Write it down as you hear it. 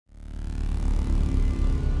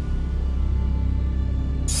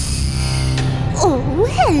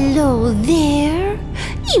Hello there.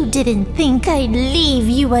 You didn't think I'd leave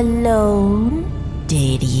you alone,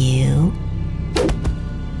 did you?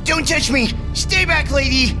 Don't touch me! Stay back,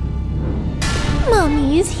 lady!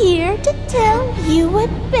 Mommy's here to tell you a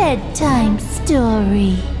bedtime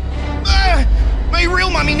story. My real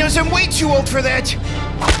mommy knows I'm way too old for that!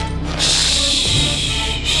 Shh.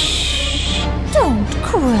 Don't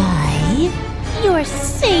cry. You're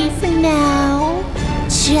safe now.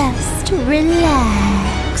 Just relax.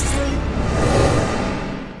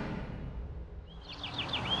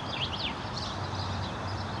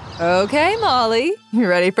 Okay, Molly. You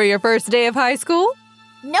ready for your first day of high school?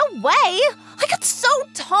 No way! I got so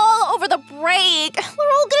tall over the break.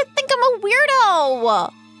 They're all gonna think I'm a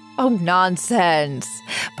weirdo. Oh, nonsense.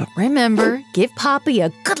 But remember, give Poppy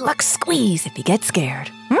a good luck squeeze if you get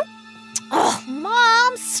scared. Oh,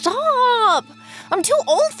 Mom, stop! I'm too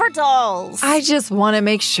old for dolls. I just want to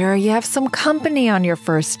make sure you have some company on your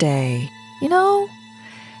first day. You know,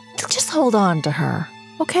 just hold on to her,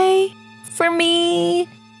 okay? For me.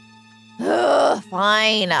 Ugh,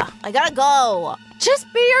 fine. I gotta go. Just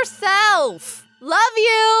be yourself. Love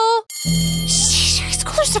you. Sheesh,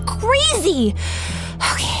 schoolers are crazy.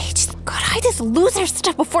 Okay, just gotta hide this loser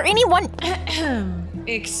stuff before anyone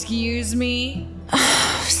Excuse me?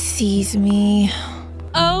 sees me.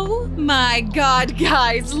 Oh my god,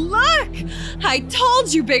 guys, look! I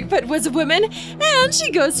told you Bigfoot was a woman, and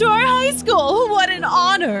she goes to our high school. What an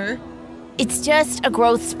honor! It's just a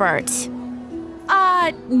growth spurt.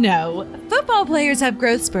 No. Football players have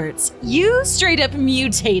growth spurts. You straight up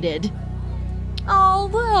mutated. Oh,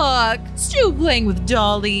 look. Still playing with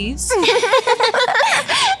dollies.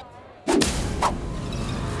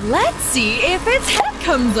 Let's see if its head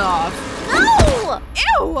comes off. No!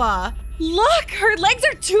 Ew! Look, her legs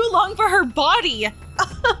are too long for her body.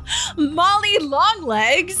 Molly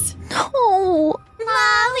Longlegs. No.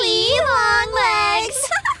 Molly Longlegs.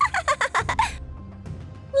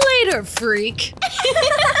 Later, freak.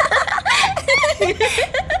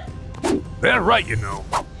 They're right, you know.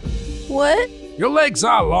 What? Your legs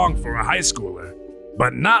are long for a high schooler,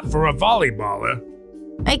 but not for a volleyballer.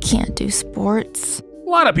 I can't do sports. A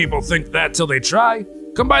lot of people think that till they try.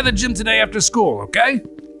 Come by the gym today after school, okay?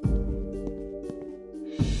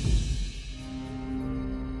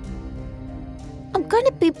 I'm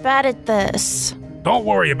gonna be bad at this. Don't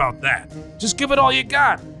worry about that. Just give it all you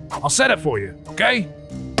got. I'll set it for you, okay?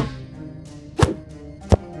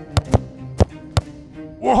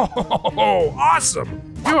 Whoa, awesome!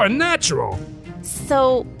 You're a natural.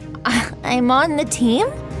 So, I'm on the team?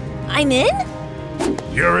 I'm in?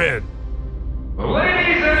 You're in.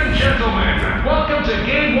 Ladies and gentlemen, welcome to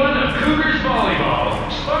Game 1 of Cougars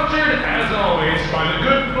Volleyball, sponsored, as always, by the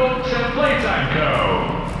good folks at Playtime Co.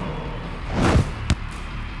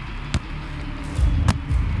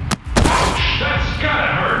 Ouch, that's gotta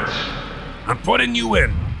hurt. I'm putting you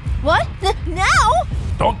in. What? Now?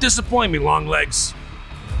 Don't disappoint me, Longlegs.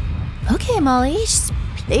 Okay, Molly, just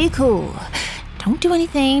play cool. Don't do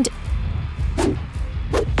anything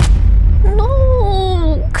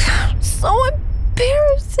No! So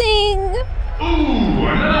embarrassing! Ooh,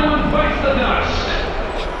 another one bites the dust.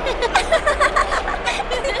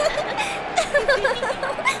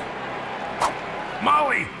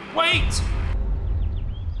 Molly, wait!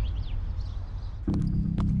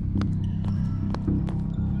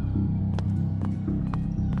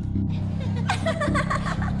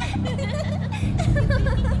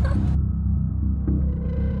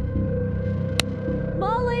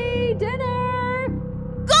 Molly, dinner!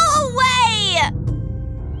 Go away!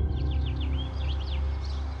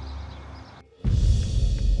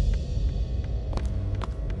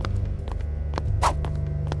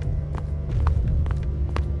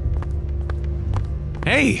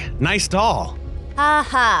 Hey, nice doll.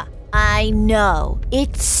 Haha, I know.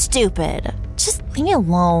 It's stupid. Just leave me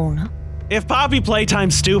alone. If Poppy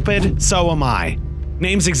Playtime's stupid, so am I.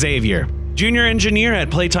 Name's Xavier, junior engineer at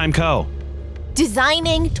Playtime Co.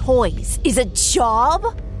 Designing toys is a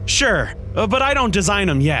job? Sure, but I don't design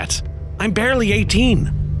them yet. I'm barely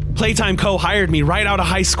 18. Playtime Co. hired me right out of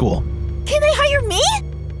high school. Can they hire me?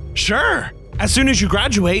 Sure. As soon as you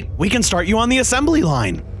graduate, we can start you on the assembly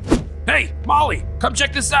line. Hey, Molly, come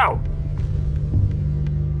check this out.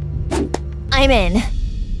 I'm in.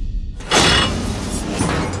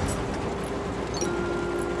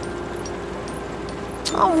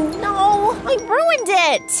 Oh no, I ruined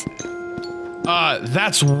it!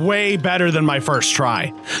 That's way better than my first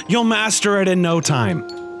try. You'll master it in no time.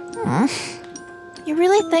 You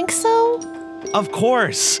really think so? Of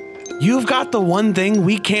course. You've got the one thing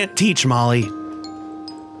we can't teach, Molly.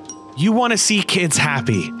 You want to see kids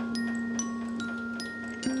happy.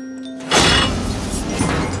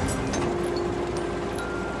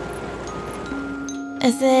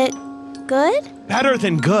 Is it good? Better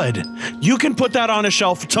than good. You can put that on a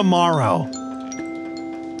shelf tomorrow.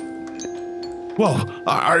 Whoa,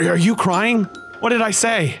 are you crying? What did I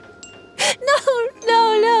say? No,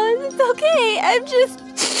 it's okay.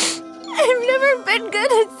 I've never been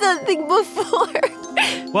good at something before.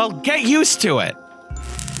 Well, get used to it.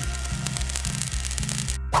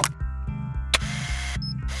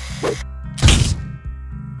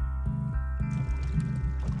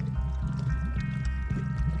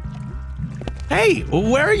 Hey,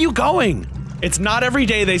 where are you going? It's not every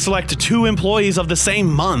day they select 2 employees of the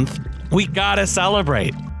same month. We gotta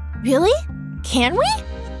celebrate. Really? Can we?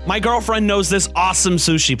 My girlfriend knows this awesome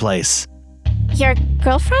sushi place. Your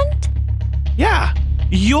girlfriend? Yeah,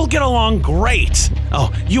 you'll get along great.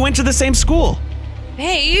 Oh, you went to the same school.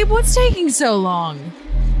 Babe, what's taking so long?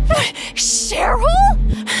 Cheryl?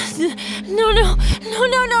 No.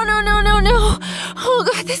 Oh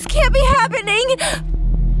God, this can't be happening.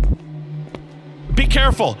 Be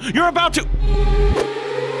careful, you're about to...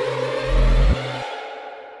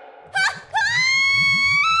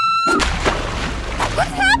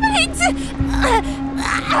 What's happening to...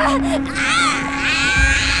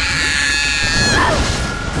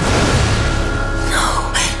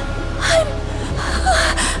 No,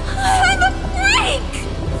 I'm a freak!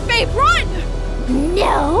 Babe, run!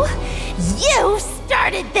 No, you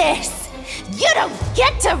started this. You don't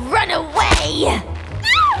get to run away.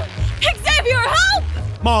 Xavier, help!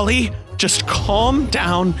 Molly, just calm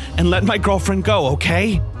down and let my girlfriend go,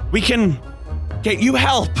 okay? We can get you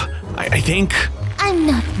help, I think. I'm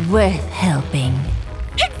not worth helping.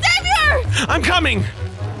 Xavier! I'm coming!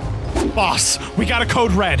 Boss, we got a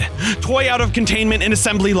code red. Toy out of containment and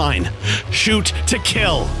assembly line. Shoot to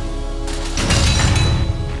kill.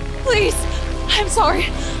 Please, I'm sorry.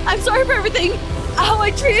 I'm sorry for everything. How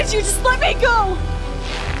I treated you, just let me go.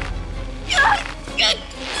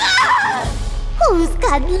 Who's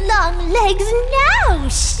got long legs now,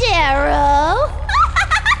 Cheryl?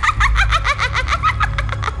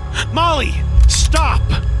 Molly, stop!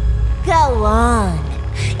 Go on.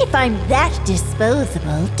 If I'm that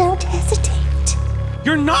disposable, don't hesitate.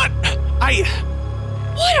 You're not...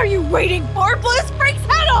 What are you waiting for? Blow this freak's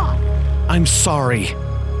head off! I'm sorry.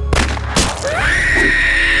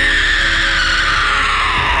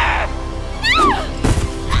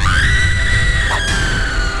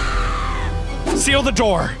 Seal the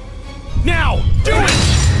door. Now, do it!